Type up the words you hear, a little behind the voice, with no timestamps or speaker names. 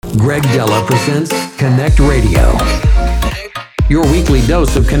Greg Dela presents CONNCT Radio, your weekly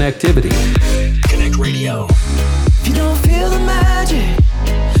dose of connectivity. CONNCT Radio. If you don't feel the magic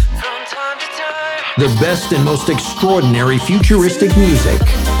from time to time. The best and most extraordinary futuristic music.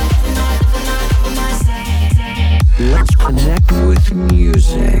 Let's connect with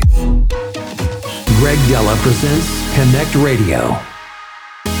music. Greg Dela presents CONNCT Radio,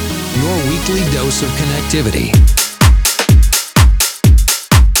 your weekly dose of connectivity.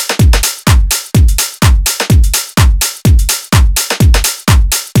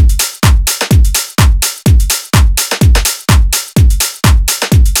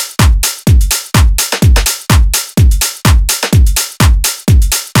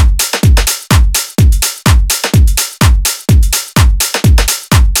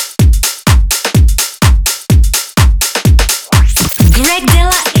 Greg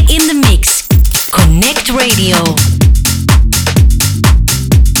Dela in the mix. CONNCT Radio.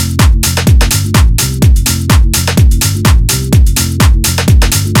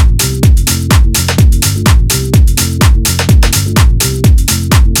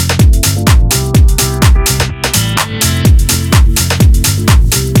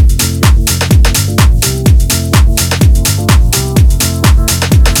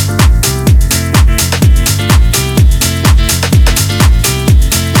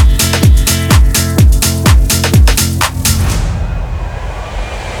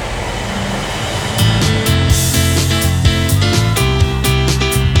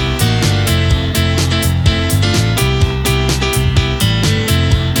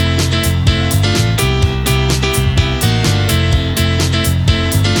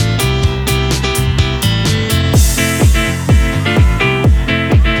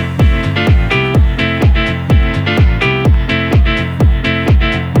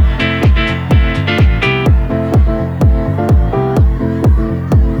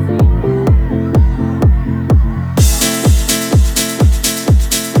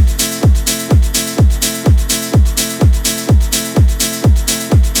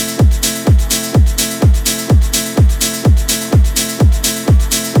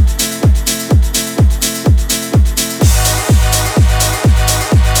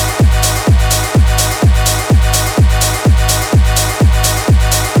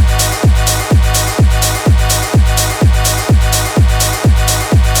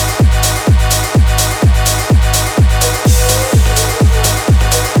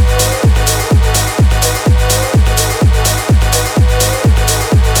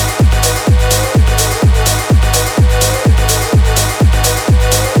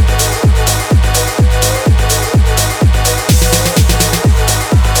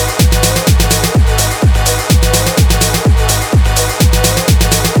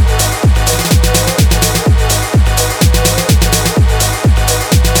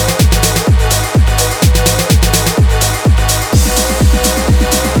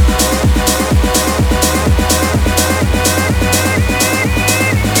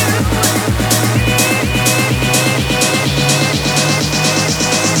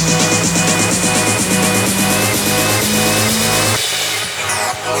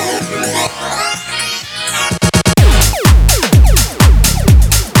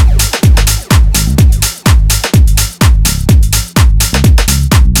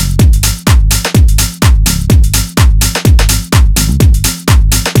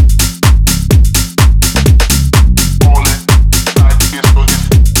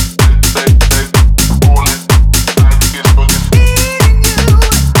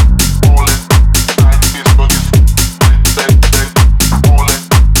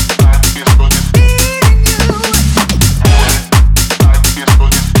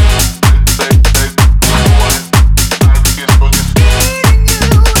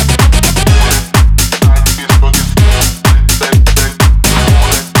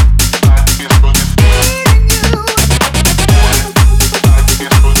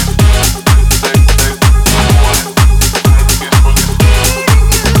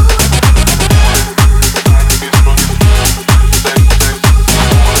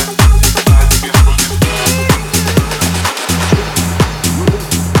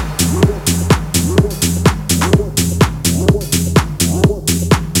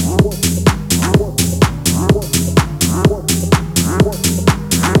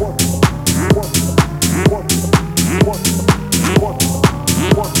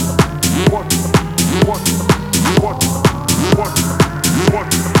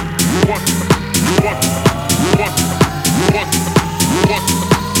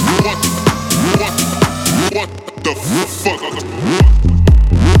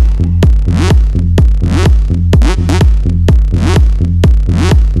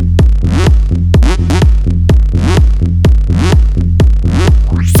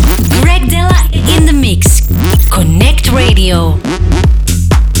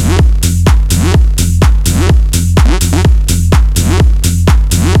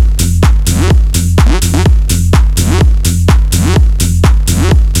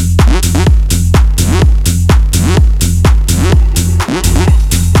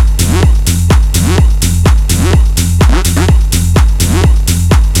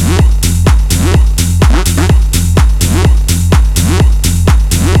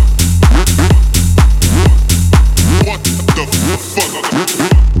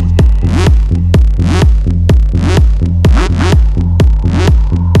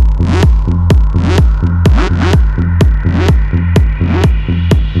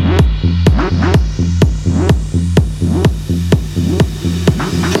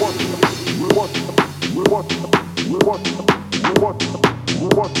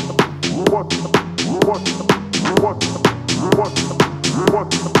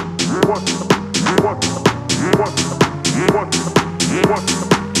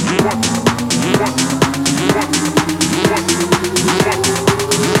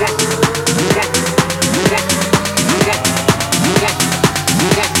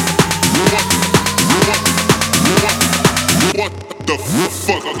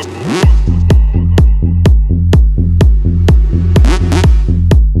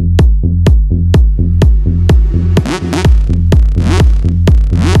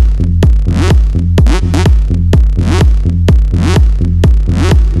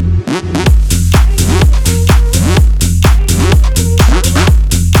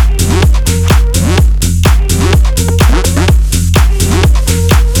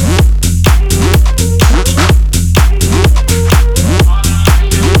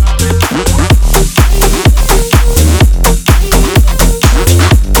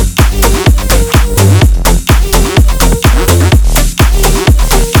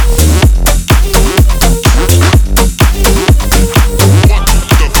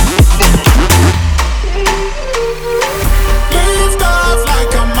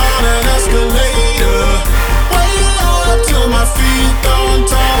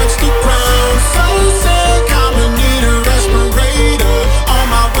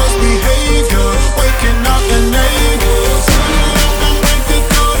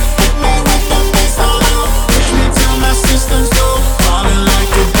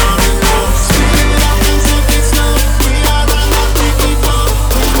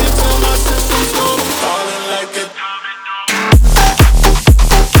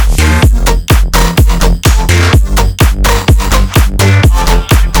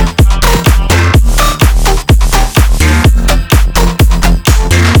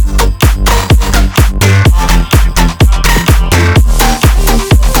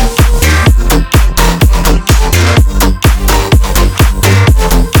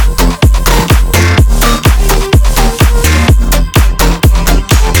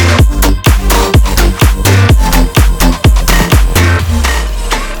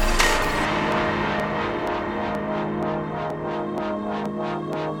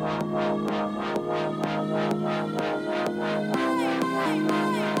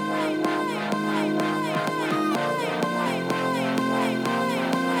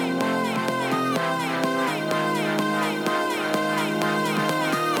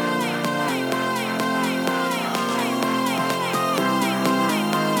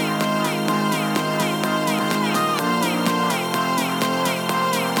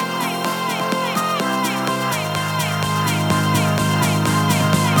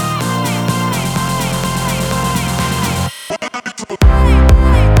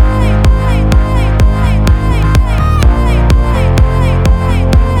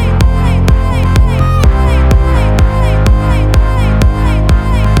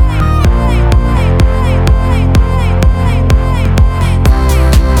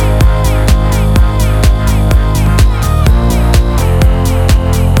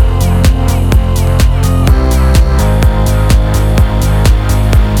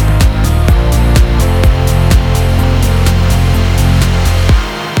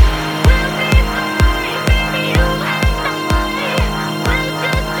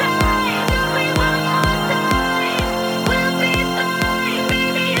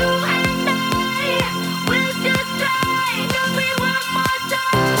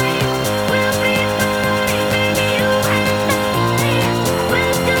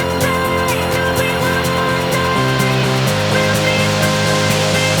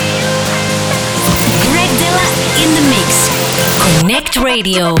 CONNCT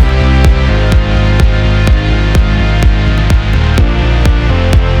Radio.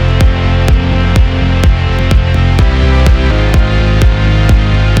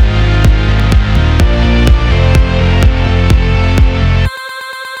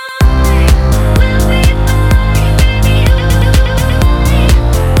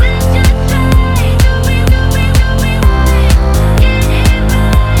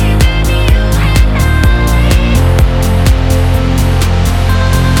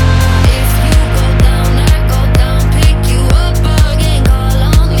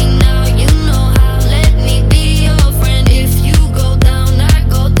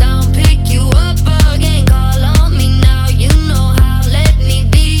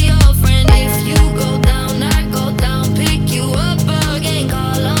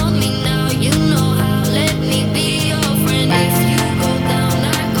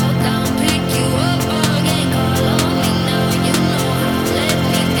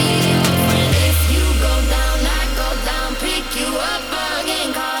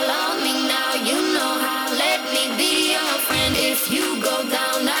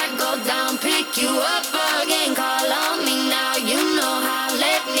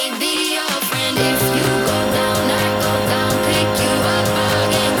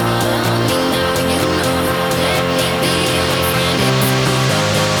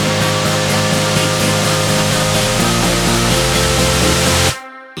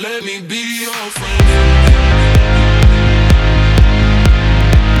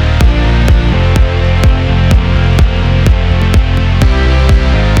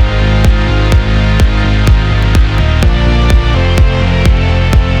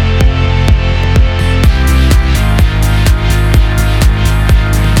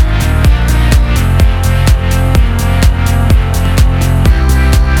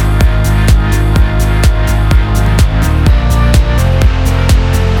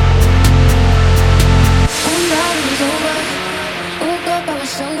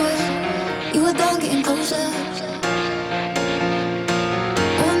 over. You were done getting closer.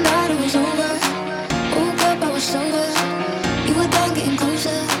 One night it was over. Woke up, I was sober. You were done getting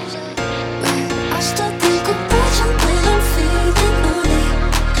closer. But I still think about you when I'm feeling lonely.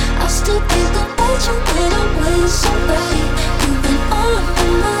 I still think about you when I'm with somebody. You've been on my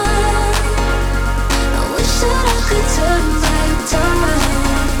mind. I wish that I could turn back time.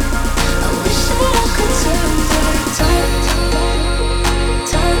 I wish that I could turn back time.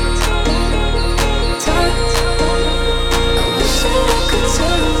 Time. I wish that I could turn back time. Time. I wish that I could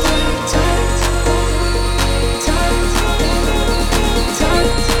turn back time. Time.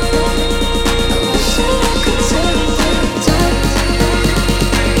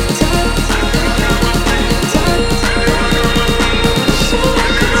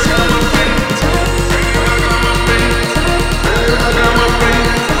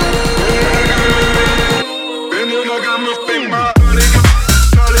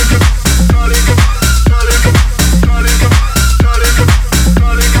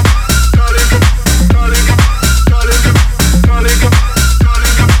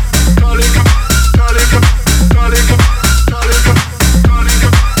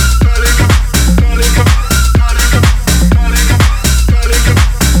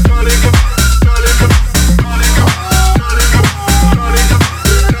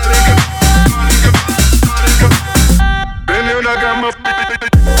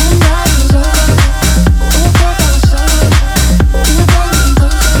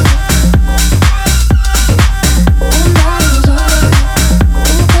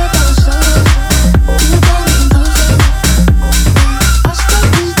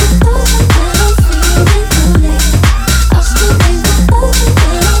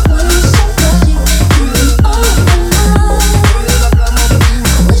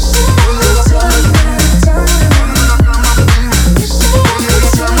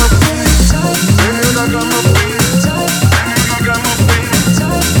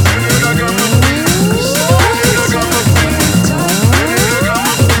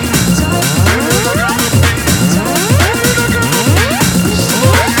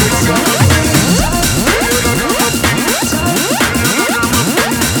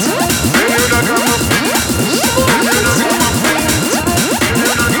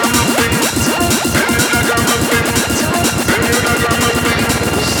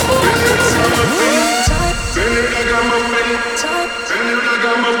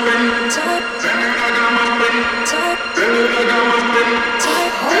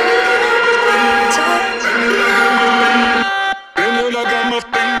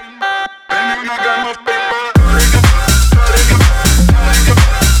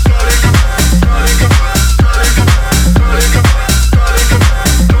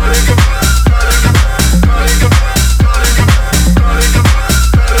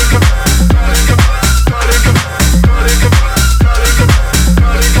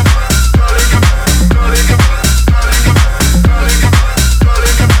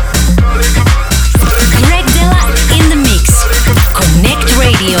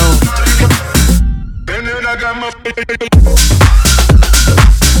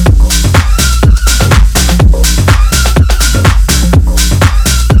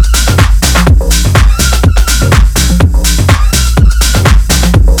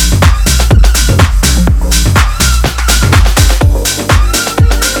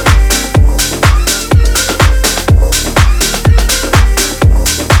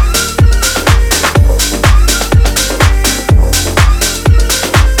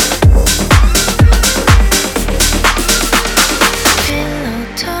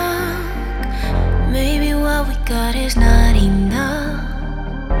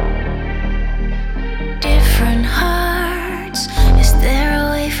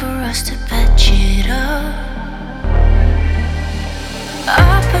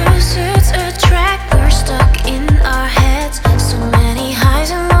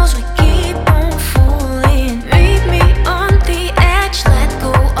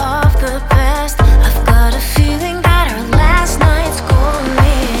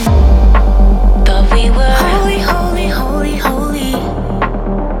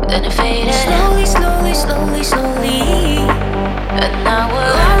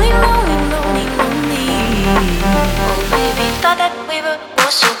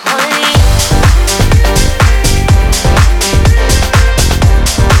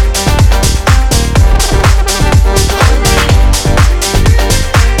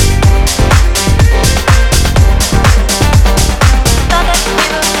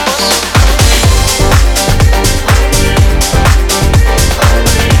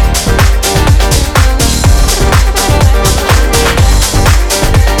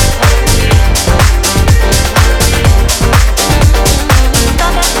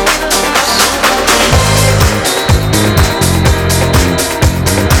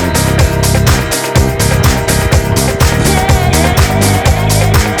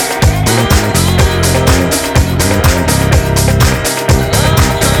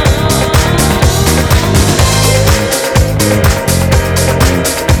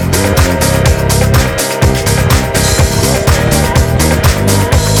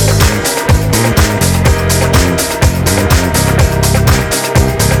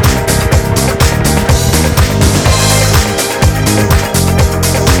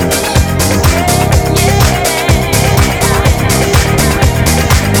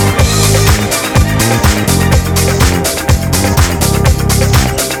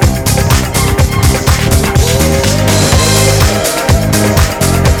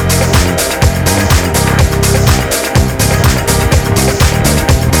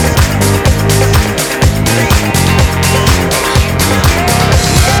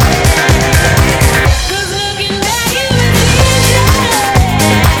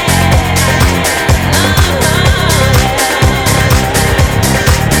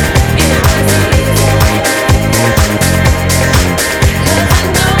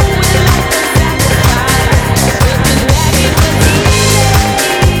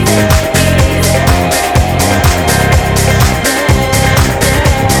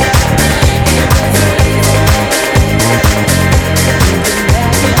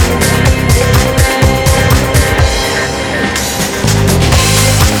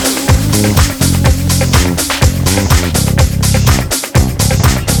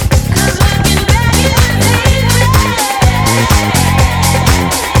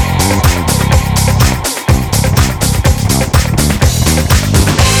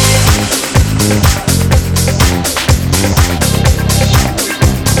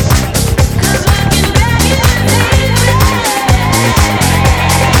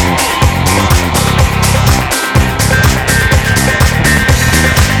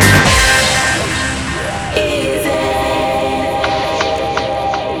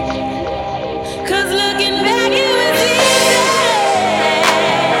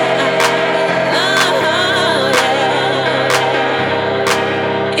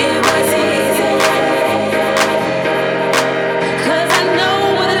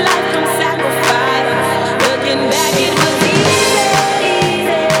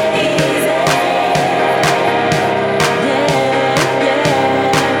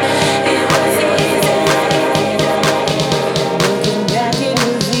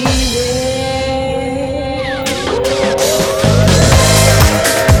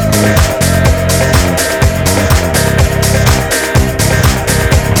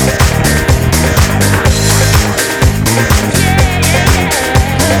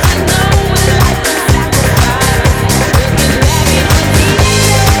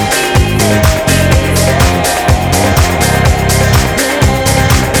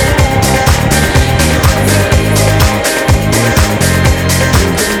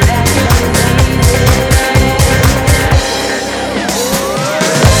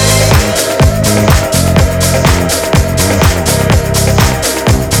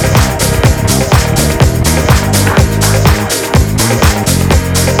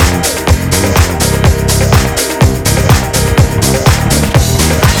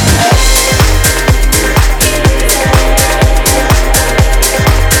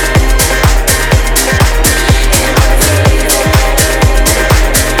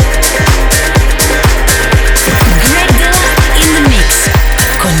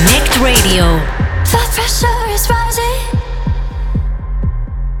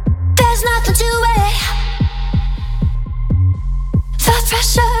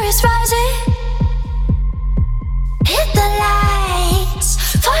 is rising. Hit the lights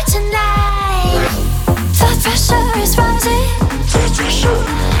for tonight. The pressure is rising.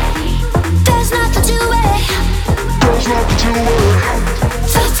 There's nothing to it.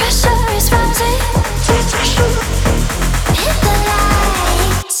 The pressure is rising. Hit the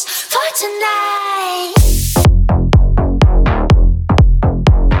lights for tonight.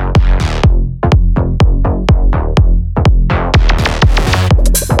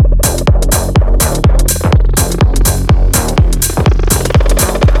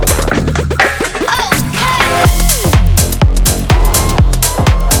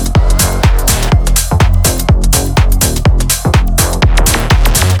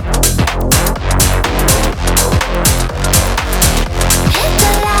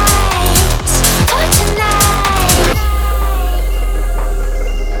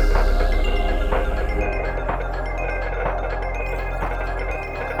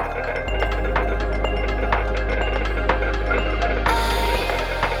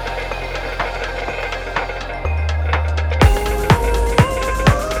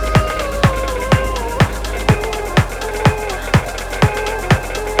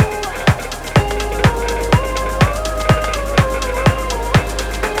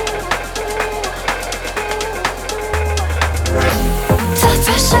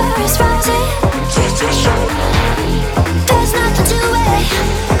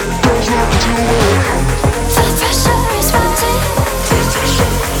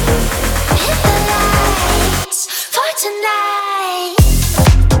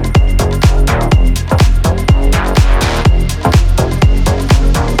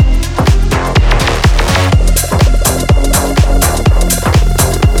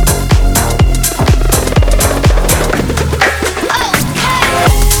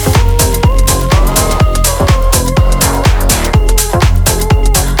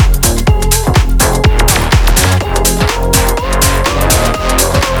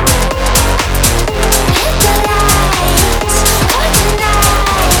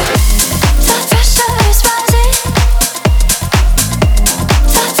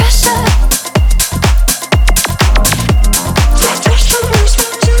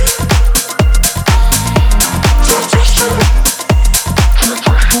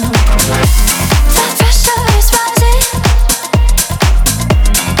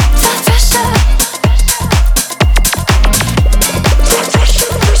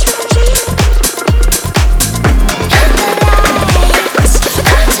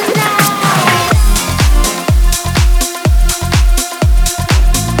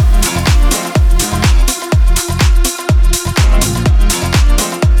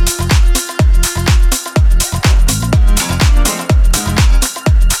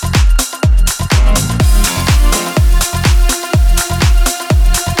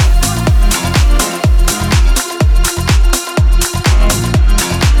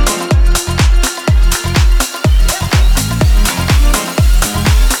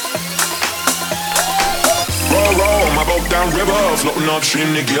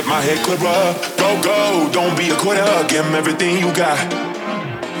 Upstream to get my head clearer. Go, go, don't be a quitter. Give 'em everything you got.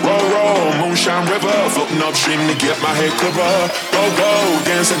 Roll, roll, moonshine river. Floating upstream to get my head clearer. Go, go,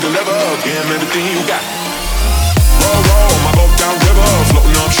 dance and deliver. Give 'em everything you got. Roll, roll, my boat down river.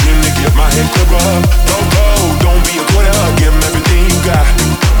 Floating upstream to get my head clearer. Go, go, don't be a quitter. Give 'em everything you got.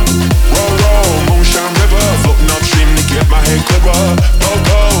 Roll, roll, moonshine river. Floating upstream to get my head clearer. Go,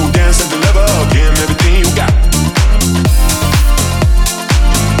 go, dance and deliver. Give 'em everything you got.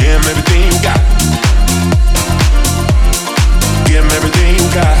 Give 'em everything you got. Give 'em everything you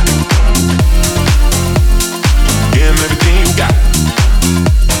got. Give 'em everything you got.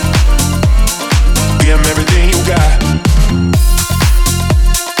 Give 'em everything you got.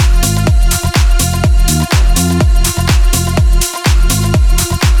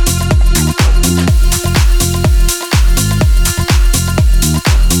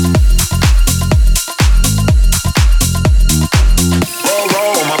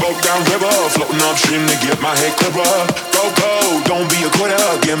 Upstream to get my head clearer. Go, go, don't be a quitter.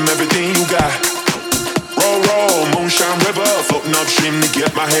 Give 'em everything you got. Roll, roll, moonshine river. Floating upstream to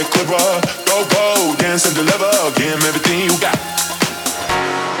get my head clearer. Go, go, dance and deliver. Give 'em everything you got.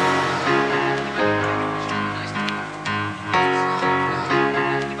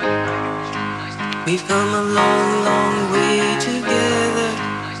 We've come a long, long way together.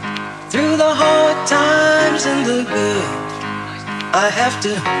 Through the hard times and the good. I have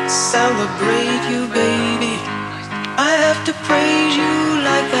to celebrate you, baby. I have to praise you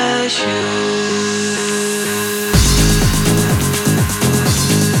like I should.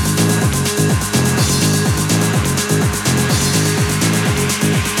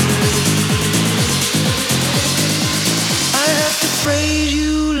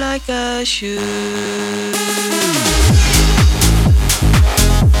 like I should.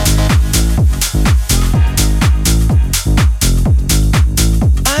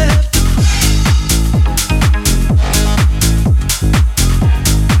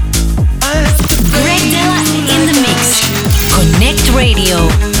 Dela in the mix. Connect Radio.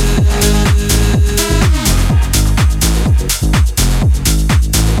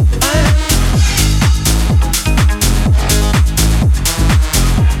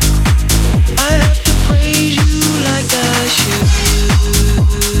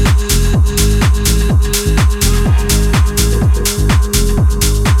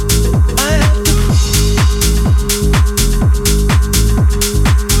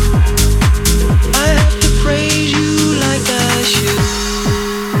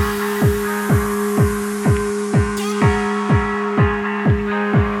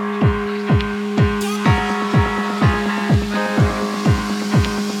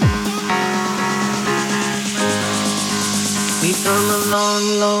 We've come a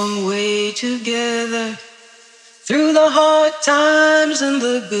long, long way together, through the hard times and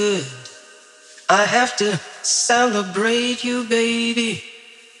the good. I have to celebrate you, baby.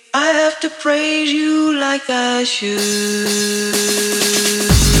 I have to praise you like I should.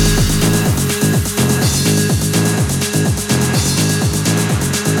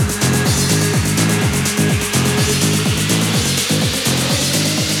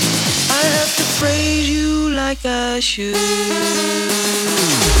 I have to praise you like I should.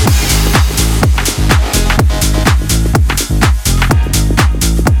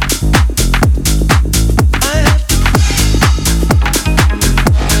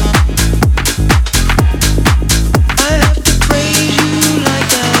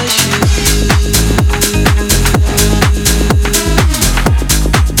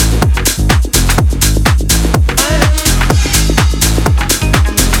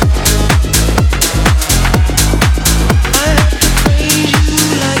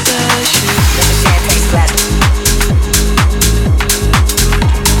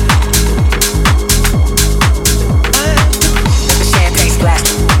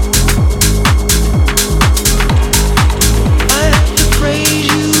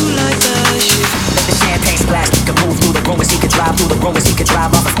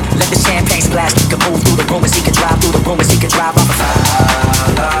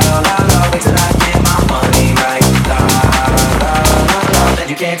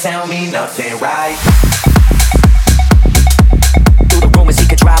 Tell me nothing, right?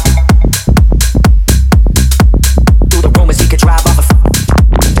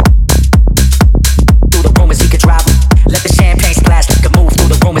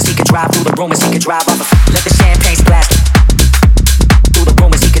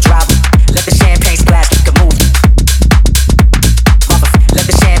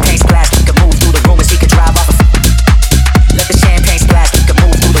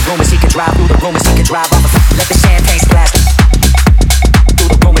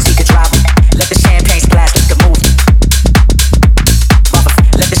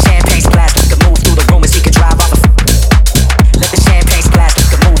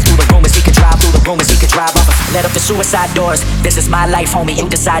 Let up the suicide doors. This is my life, homie, you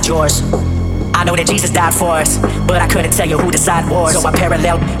decide yours. I know that Jesus died for us, but I couldn't tell you who decide wars. So I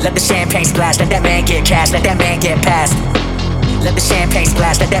parallel, let the champagne splash, let that man get cash, let that man get past. Let the champagne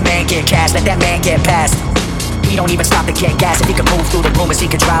splash, let that man get cash, let that man get past. He don't even stop to get gas. If he could move through the rumors, he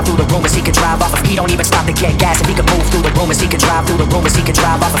could drive through the rumors, he could drive off of. He don't even stop to get gas. If he could move through the rumors, he could drive through the rumors, he could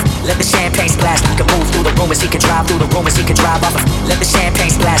drive off of. Let the champagne splash, he could move through the rumors, he could drive through the rumors, he could drive off of. Let the champagne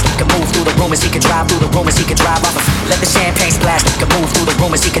splash, he could move through the rumors, he could drive through the rumors, he could drive off of. Let the champagne splash, he could move through the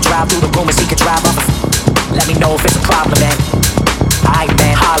rumors, he could drive through the rumors, he could drive off of. Let me know if it's a problem, man. Aight,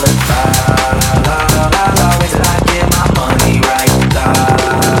 man, holla. La la la la, wait till I get my money right. La la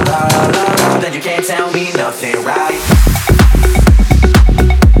la la, then you can't tell me nothing, right?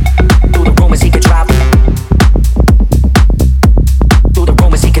 Through the rumors, he could drive. Through the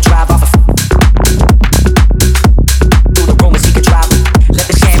rumors, he could drive off of. Through the rumors, he could drive. Let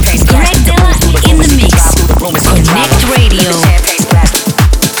the champagne splash. Dela in the mix. Connect Radio.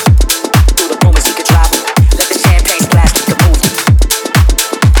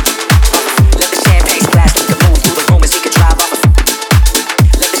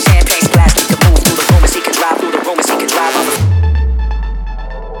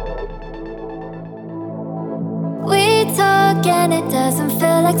 And it doesn't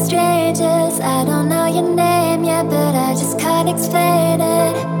feel like strangers. I don't know your name yet, but I just can't explain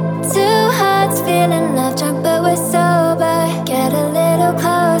it. Two hearts feeling love drunk, but we're sober. Get a little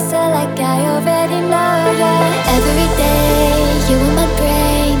closer, like I already know ya. Every day, you in my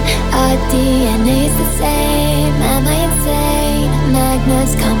brain. DNA's the same. Am I insane?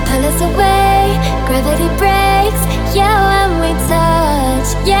 Magnets can't pull us away. Gravity breaks. Yeah, when we touch.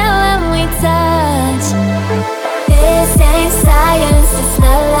 Yeah, when we touch. This ain't science. It's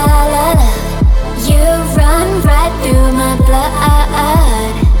la la la la. You run right through my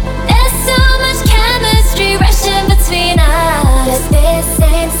blood. There's so much chemistry rushing between us. But this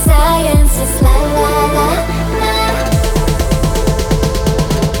ain't science. It's la la la la.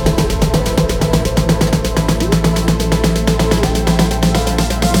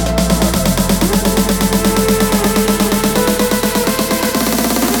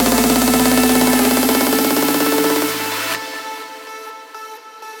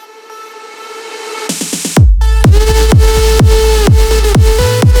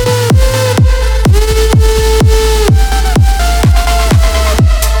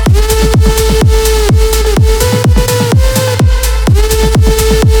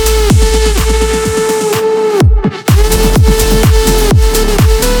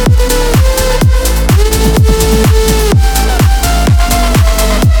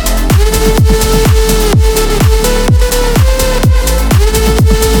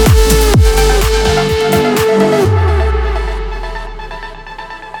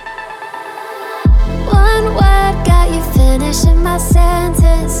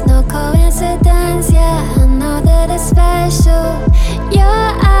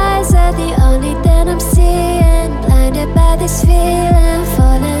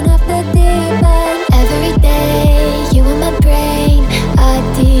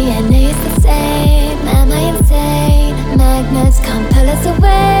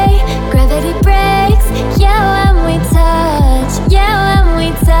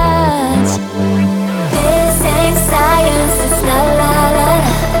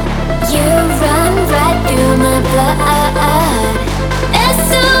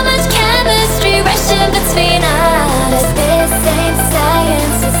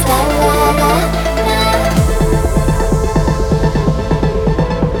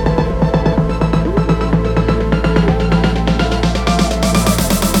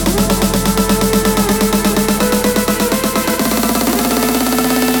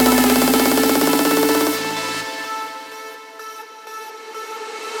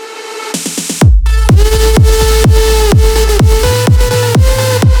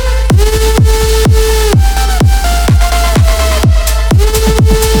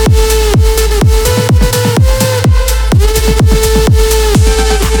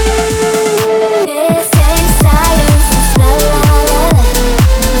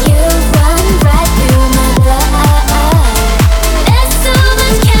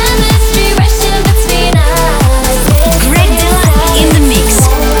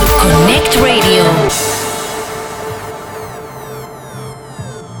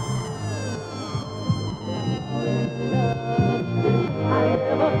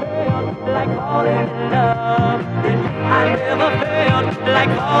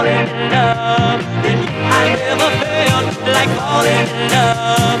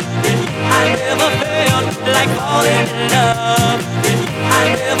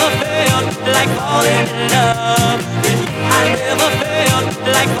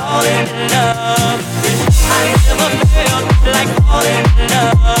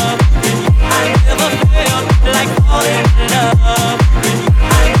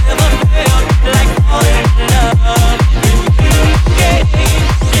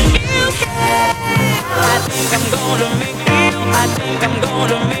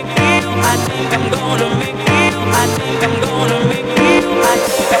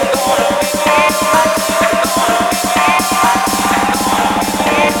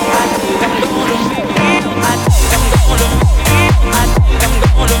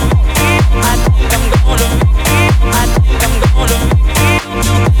 I'm gonna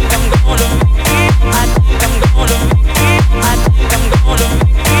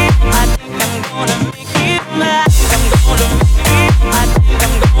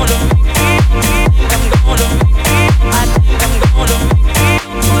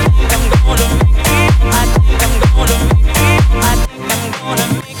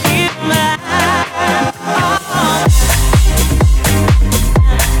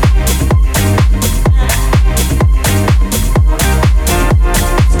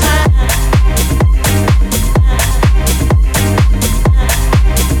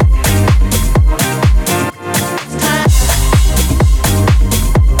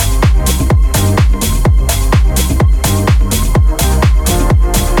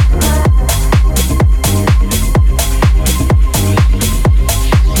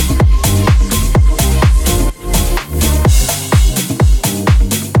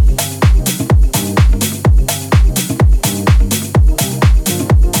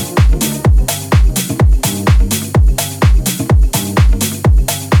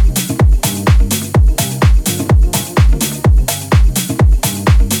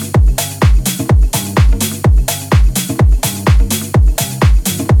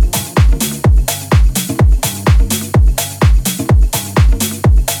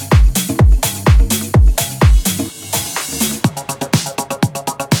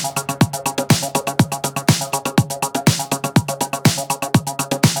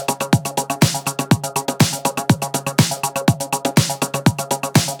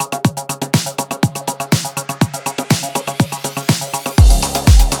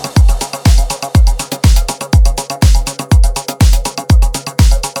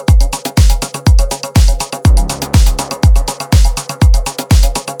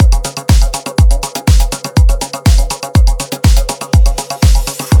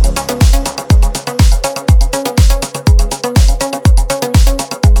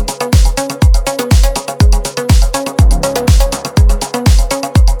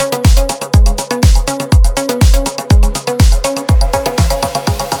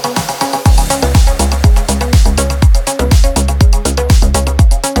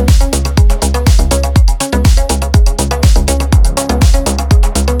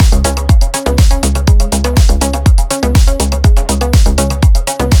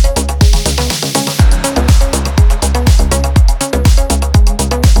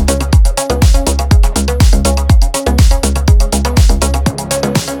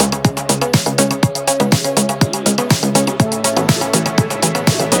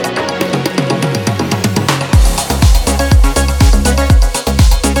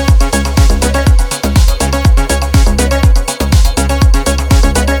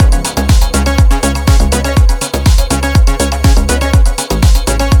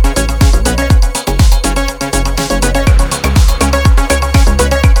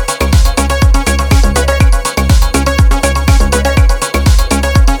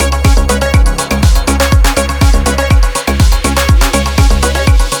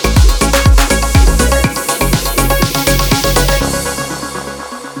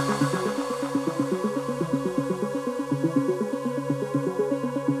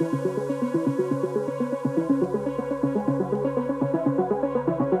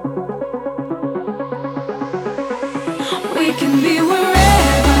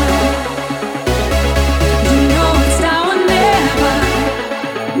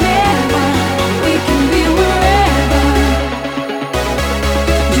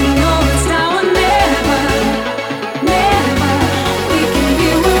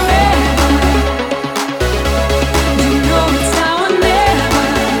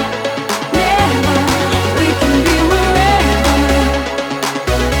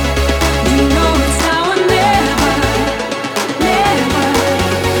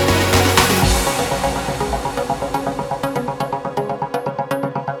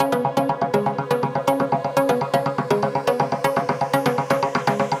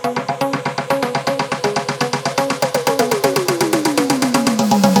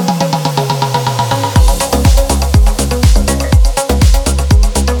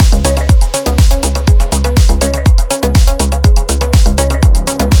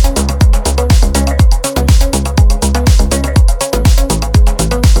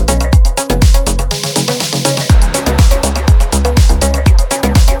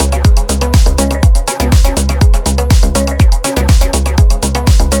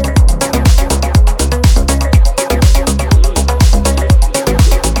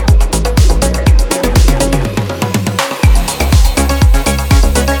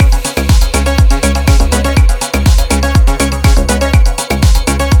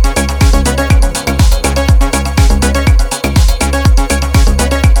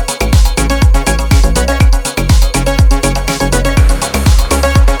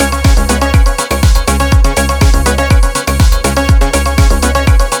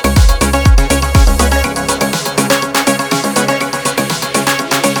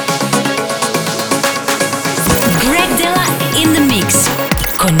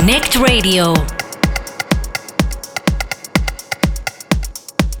CONNCT Radio.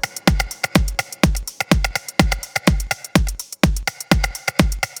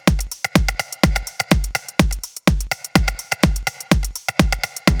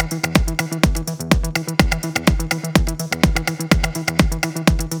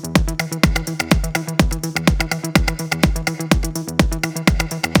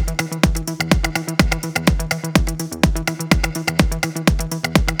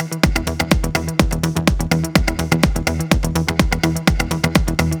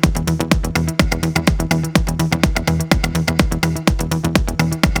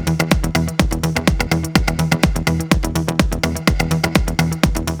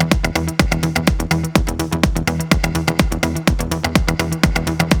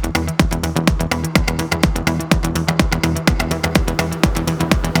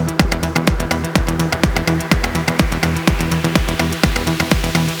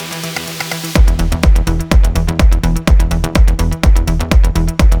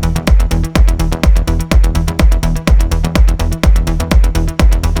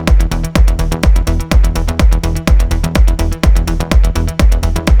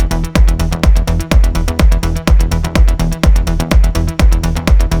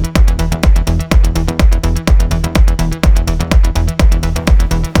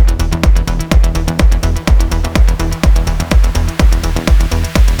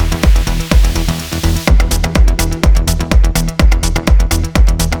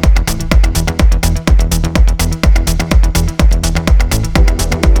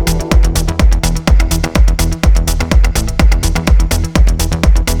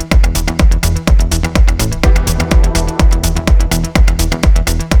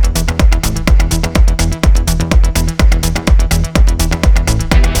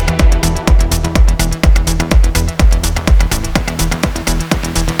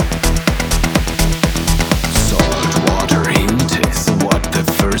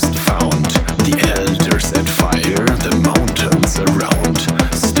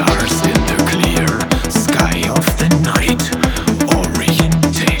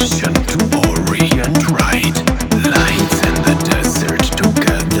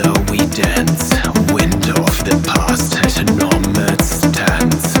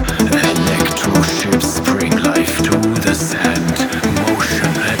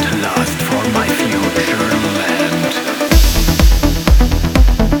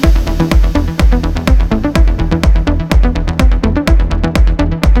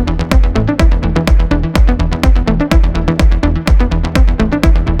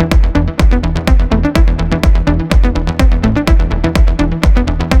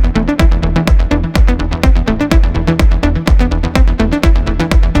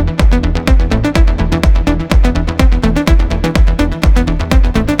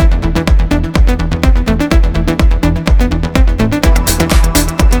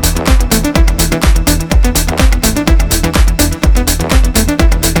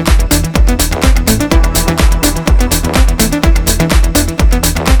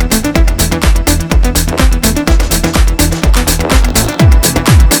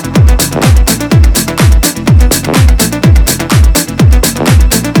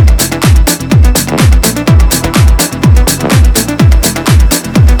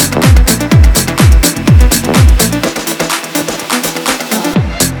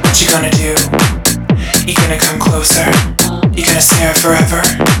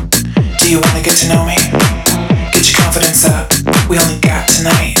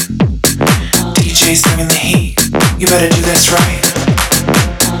 DJ's bringing the heat. You better do this right.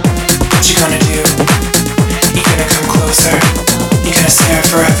 What you gonna do? You gonna come closer? You gonna stare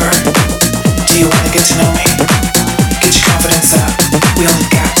forever? Do you wanna get to know me? Get your confidence up. We only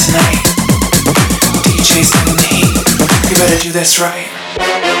got tonight. DJ's bringing the heat. You better do this right.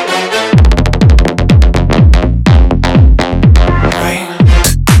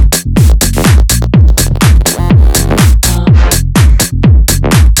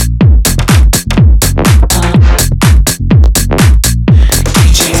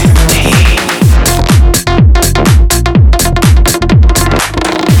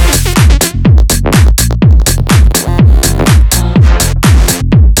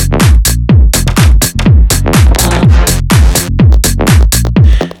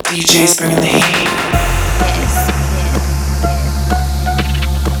 DJ's bringing the heat.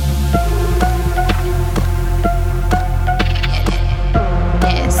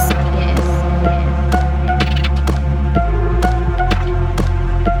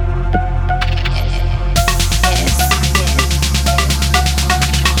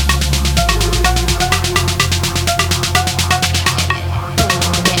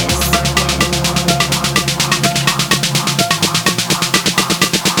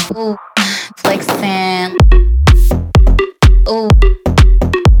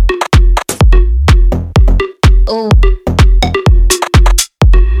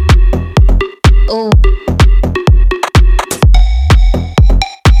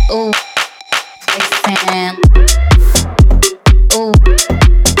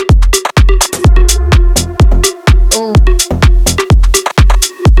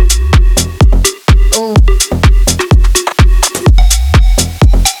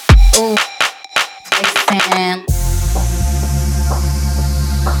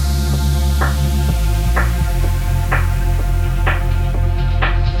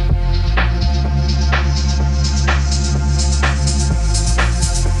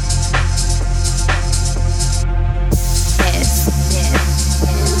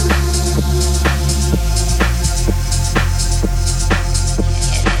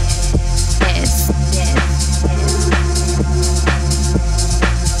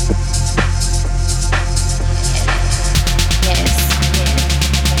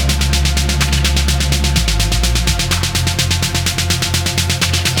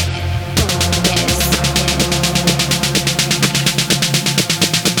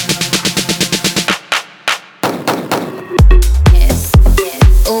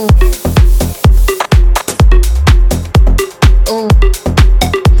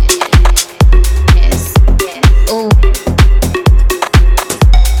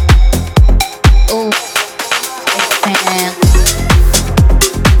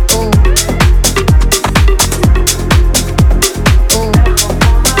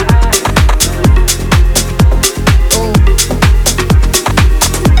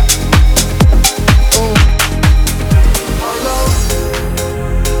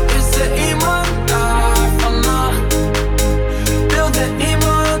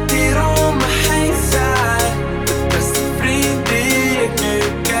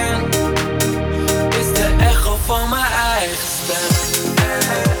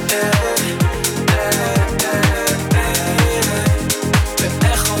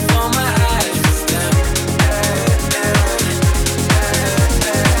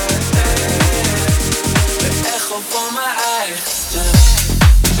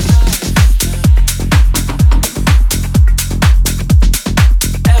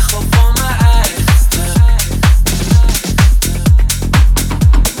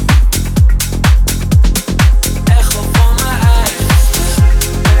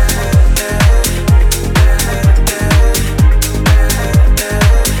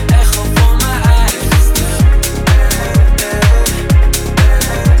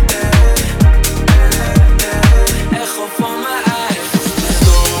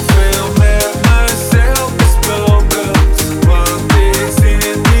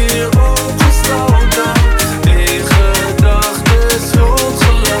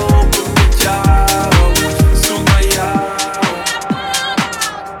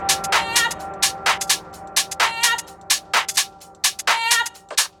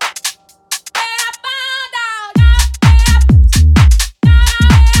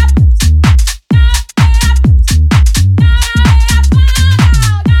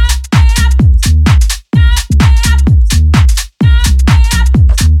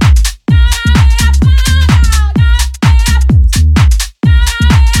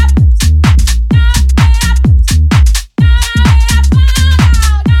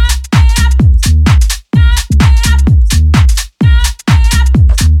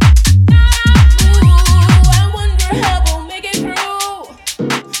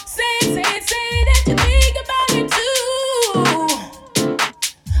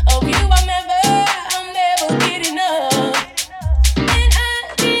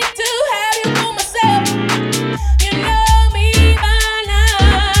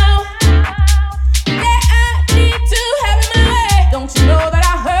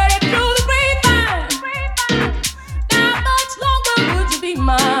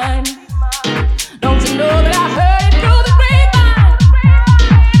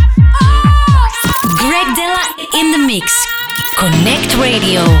 Connect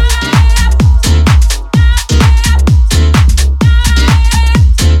Radio.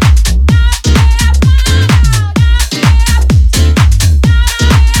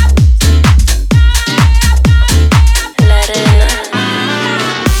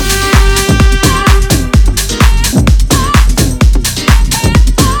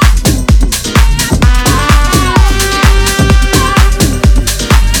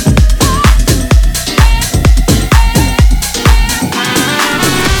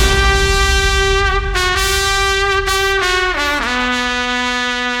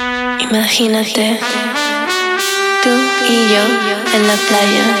 Imagínate, tú y yo en la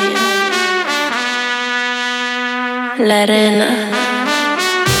playa, la arena,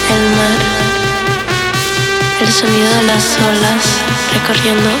 el mar, el sonido de las olas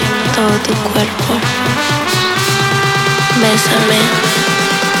recorriendo todo tu cuerpo. Bésame,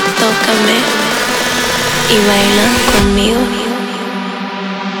 tócame y baila conmigo.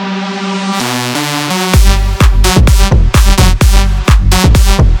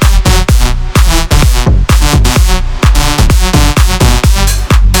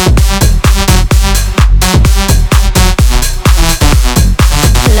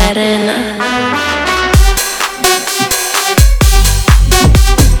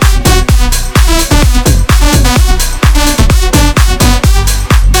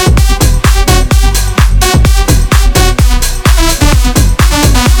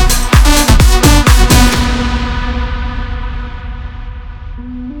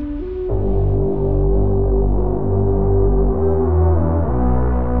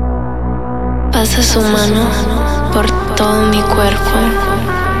 Pasa su mano por todo mi cuerpo.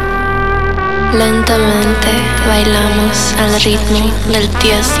 Lentamente bailamos al ritmo del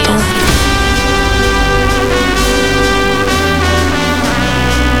tiesto.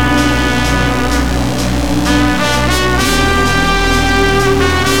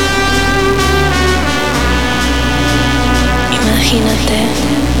 Imagínate,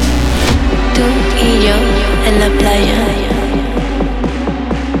 tú y yo en la playa.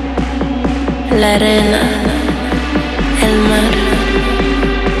 La arena, el mar,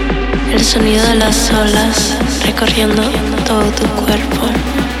 el sonido de las olas recorriendo todo tu cuerpo.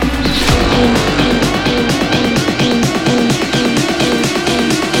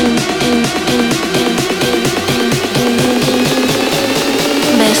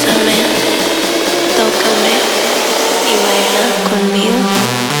 Bésame, tócame y baila conmigo.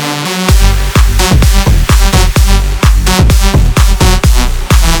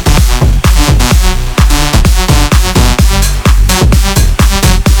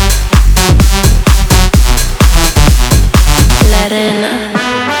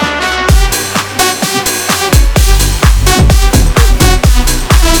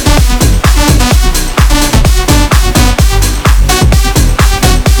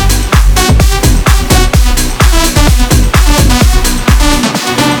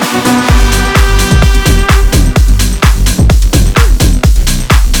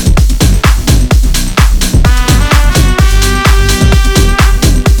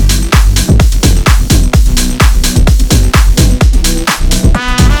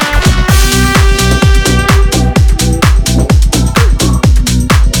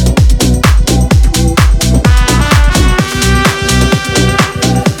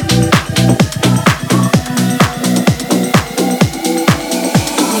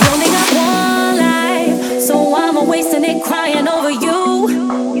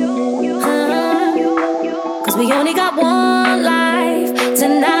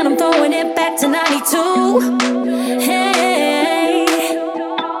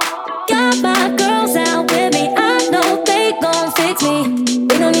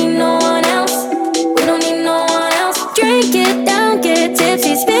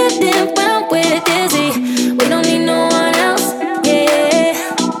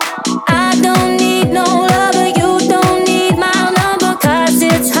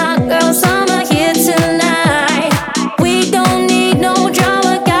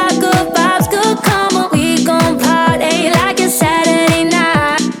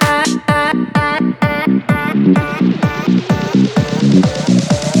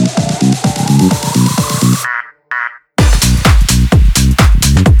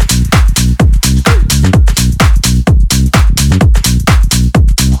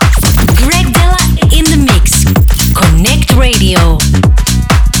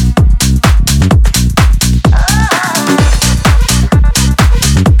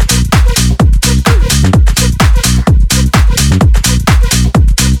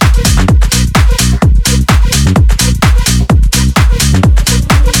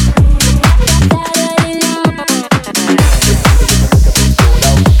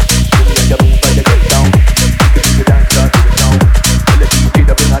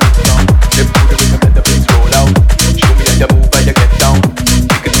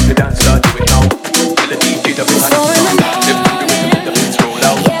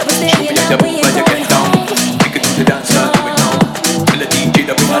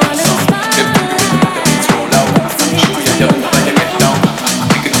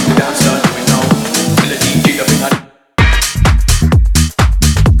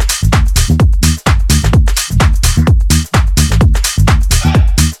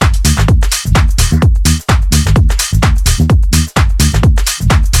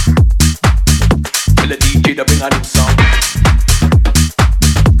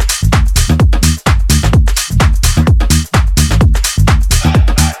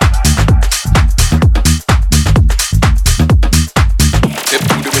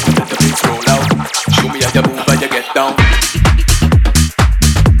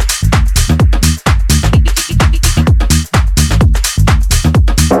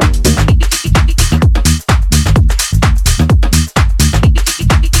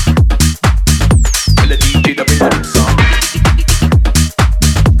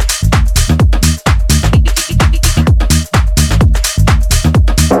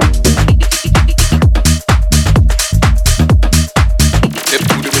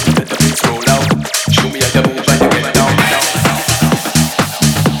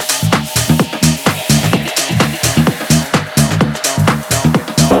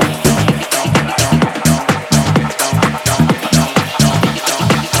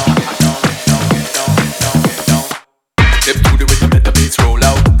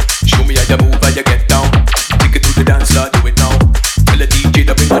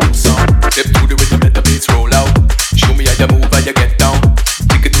 a new song.